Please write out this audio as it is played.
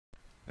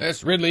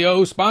This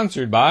Ridley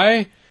sponsored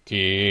by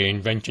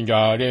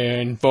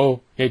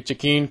Convention.info. It's a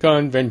keen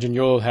convention,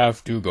 you'll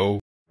have to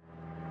go.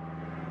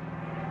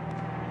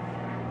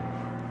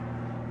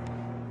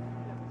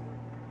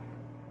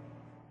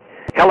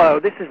 Hello,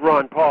 this is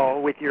Ron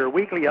Paul with your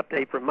weekly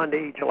update for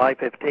Monday, July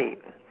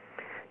 15th.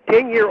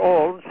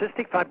 10-year-old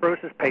cystic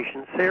fibrosis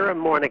patient Sarah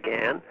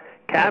Mornigan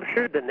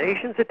captured the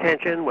nation's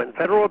attention when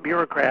federal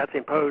bureaucrats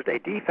imposed a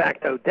de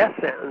facto death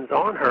sentence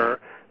on her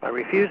by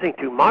refusing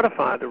to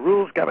modify the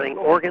rules governing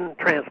organ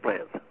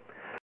transplants.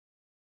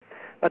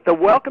 But the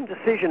welcome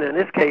decision in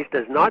this case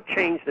does not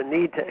change the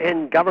need to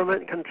end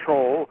government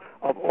control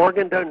of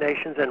organ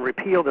donations and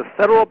repeal the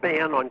federal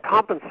ban on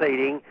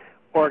compensating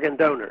organ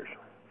donors.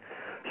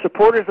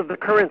 Supporters of the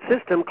current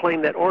system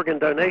claim that organ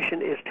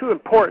donation is too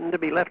important to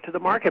be left to the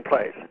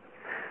marketplace.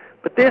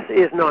 But this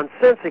is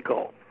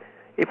nonsensical.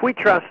 If we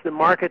trust the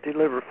market to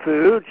deliver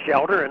food,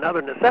 shelter, and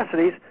other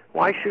necessities,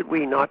 why should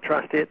we not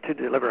trust it to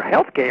deliver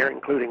health care,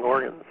 including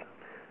organs?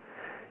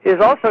 It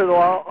is also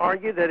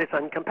argued that it's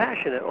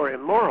uncompassionate or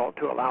immoral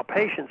to allow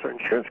patients or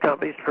insurance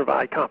companies to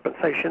provide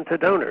compensation to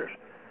donors.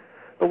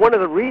 But one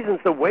of the reasons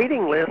the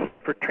waiting list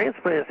for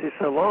transplants is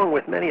so long,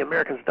 with many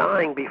Americans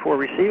dying before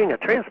receiving a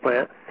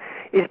transplant,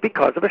 is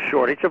because of a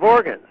shortage of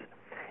organs.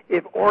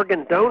 If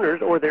organ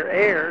donors or their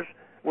heirs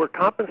were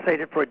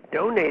compensated for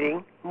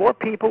donating, more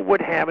people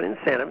would have an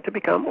incentive to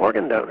become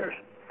organ donors.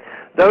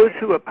 Those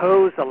who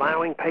oppose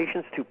allowing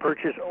patients to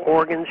purchase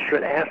organs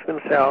should ask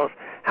themselves,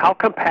 how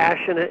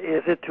compassionate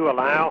is it to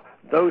allow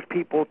those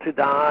people to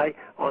die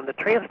on the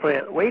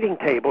transplant waiting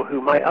table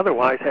who might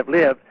otherwise have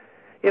lived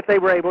if they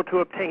were able to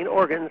obtain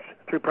organs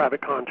through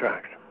private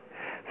contracts?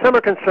 Some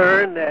are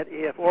concerned that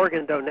if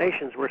organ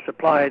donations were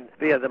supplied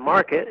via the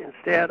market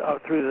instead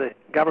of through the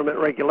government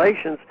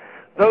regulations,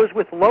 those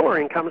with lower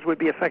incomes would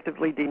be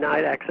effectively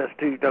denied access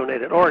to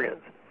donated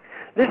organs.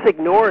 This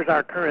ignores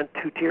our current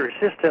two-tier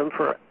system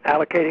for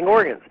allocating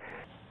organs.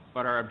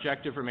 But our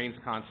objective remains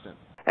constant.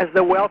 As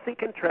the wealthy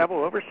can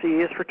travel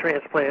overseas for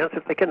transplants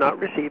if they cannot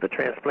receive a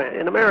transplant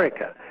in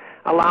America.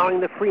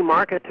 Allowing the free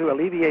market to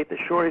alleviate the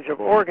shortage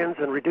of organs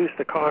and reduce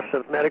the cost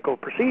of medical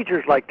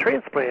procedures like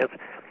transplants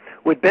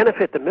would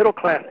benefit the middle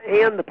class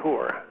and the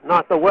poor,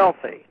 not the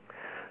wealthy.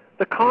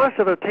 The cost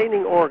of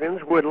obtaining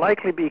organs would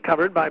likely be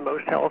covered by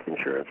most health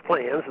insurance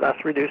plans, thus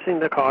reducing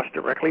the cost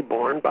directly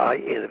borne by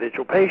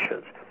individual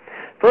patients.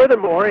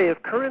 Furthermore,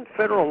 if current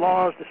federal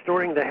laws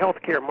distorting the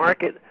healthcare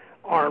market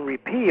are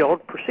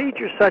repealed,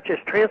 procedures such as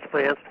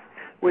transplants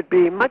would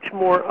be much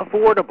more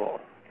affordable.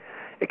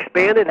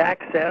 Expanded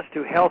access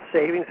to health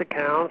savings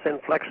accounts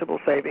and flexible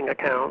saving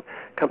accounts,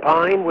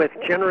 combined with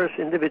generous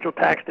individual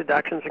tax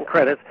deductions and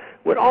credits,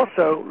 would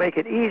also make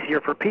it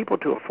easier for people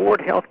to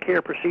afford health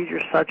care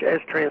procedures such as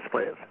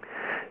transplants.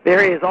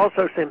 There is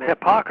also some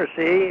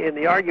hypocrisy in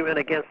the argument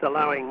against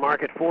allowing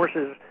market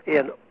forces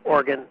in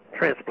organ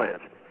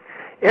transplants.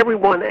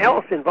 Everyone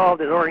else involved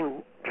in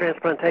organ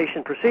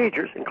transplantation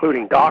procedures,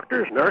 including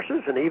doctors,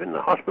 nurses, and even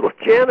the hospital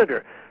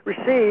janitor,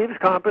 receives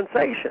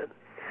compensation.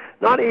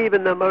 Not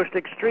even the most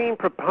extreme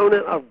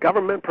proponent of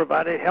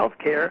government-provided health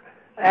care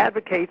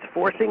advocates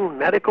forcing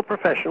medical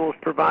professionals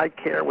to provide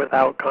care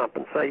without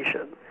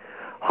compensation.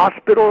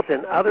 Hospitals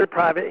and other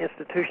private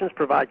institutions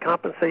provide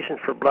compensation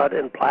for blood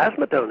and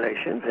plasma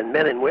donations, and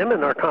men and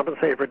women are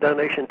compensated for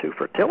donation to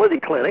fertility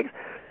clinics,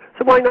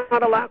 so why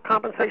not allow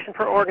compensation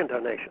for organ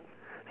donations?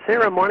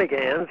 Sarah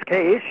Mornigan's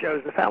case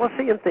shows the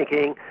fallacy in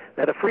thinking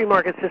that a free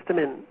market system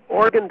in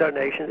organ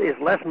donation is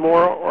less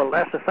moral or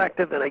less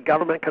effective than a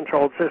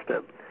government-controlled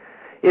system.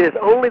 It is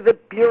only the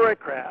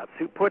bureaucrats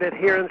who put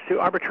adherence to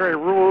arbitrary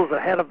rules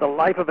ahead of the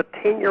life of a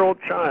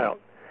 10-year-old child.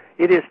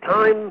 It is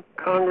time,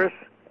 Congress,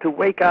 to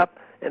wake up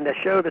and to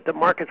show that the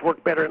markets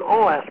work better in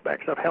all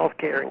aspects of health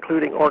care,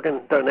 including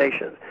organ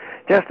donations,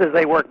 just as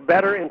they work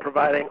better in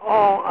providing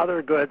all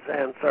other goods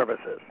and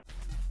services.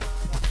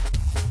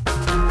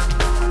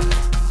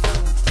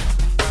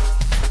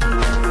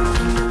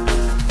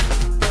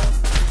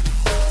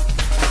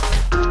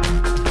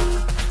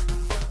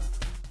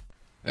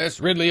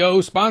 This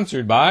Ridley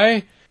sponsored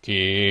by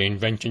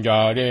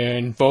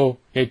Convention.info.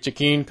 It's a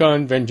keen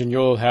convention,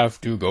 you'll have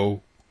to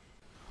go.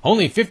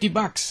 Only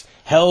 $50,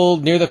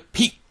 held near the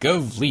peak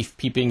of leaf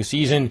peeping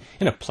season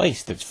in a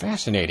place that's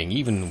fascinating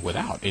even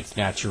without its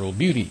natural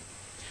beauty.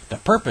 The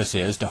purpose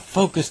is to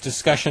focus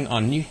discussion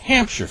on New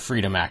Hampshire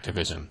freedom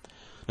activism.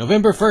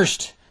 November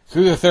 1st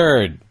through the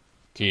 3rd.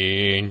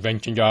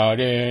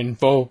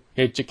 Convention.info.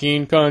 It's a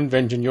keen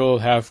convention, you'll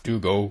have to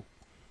go.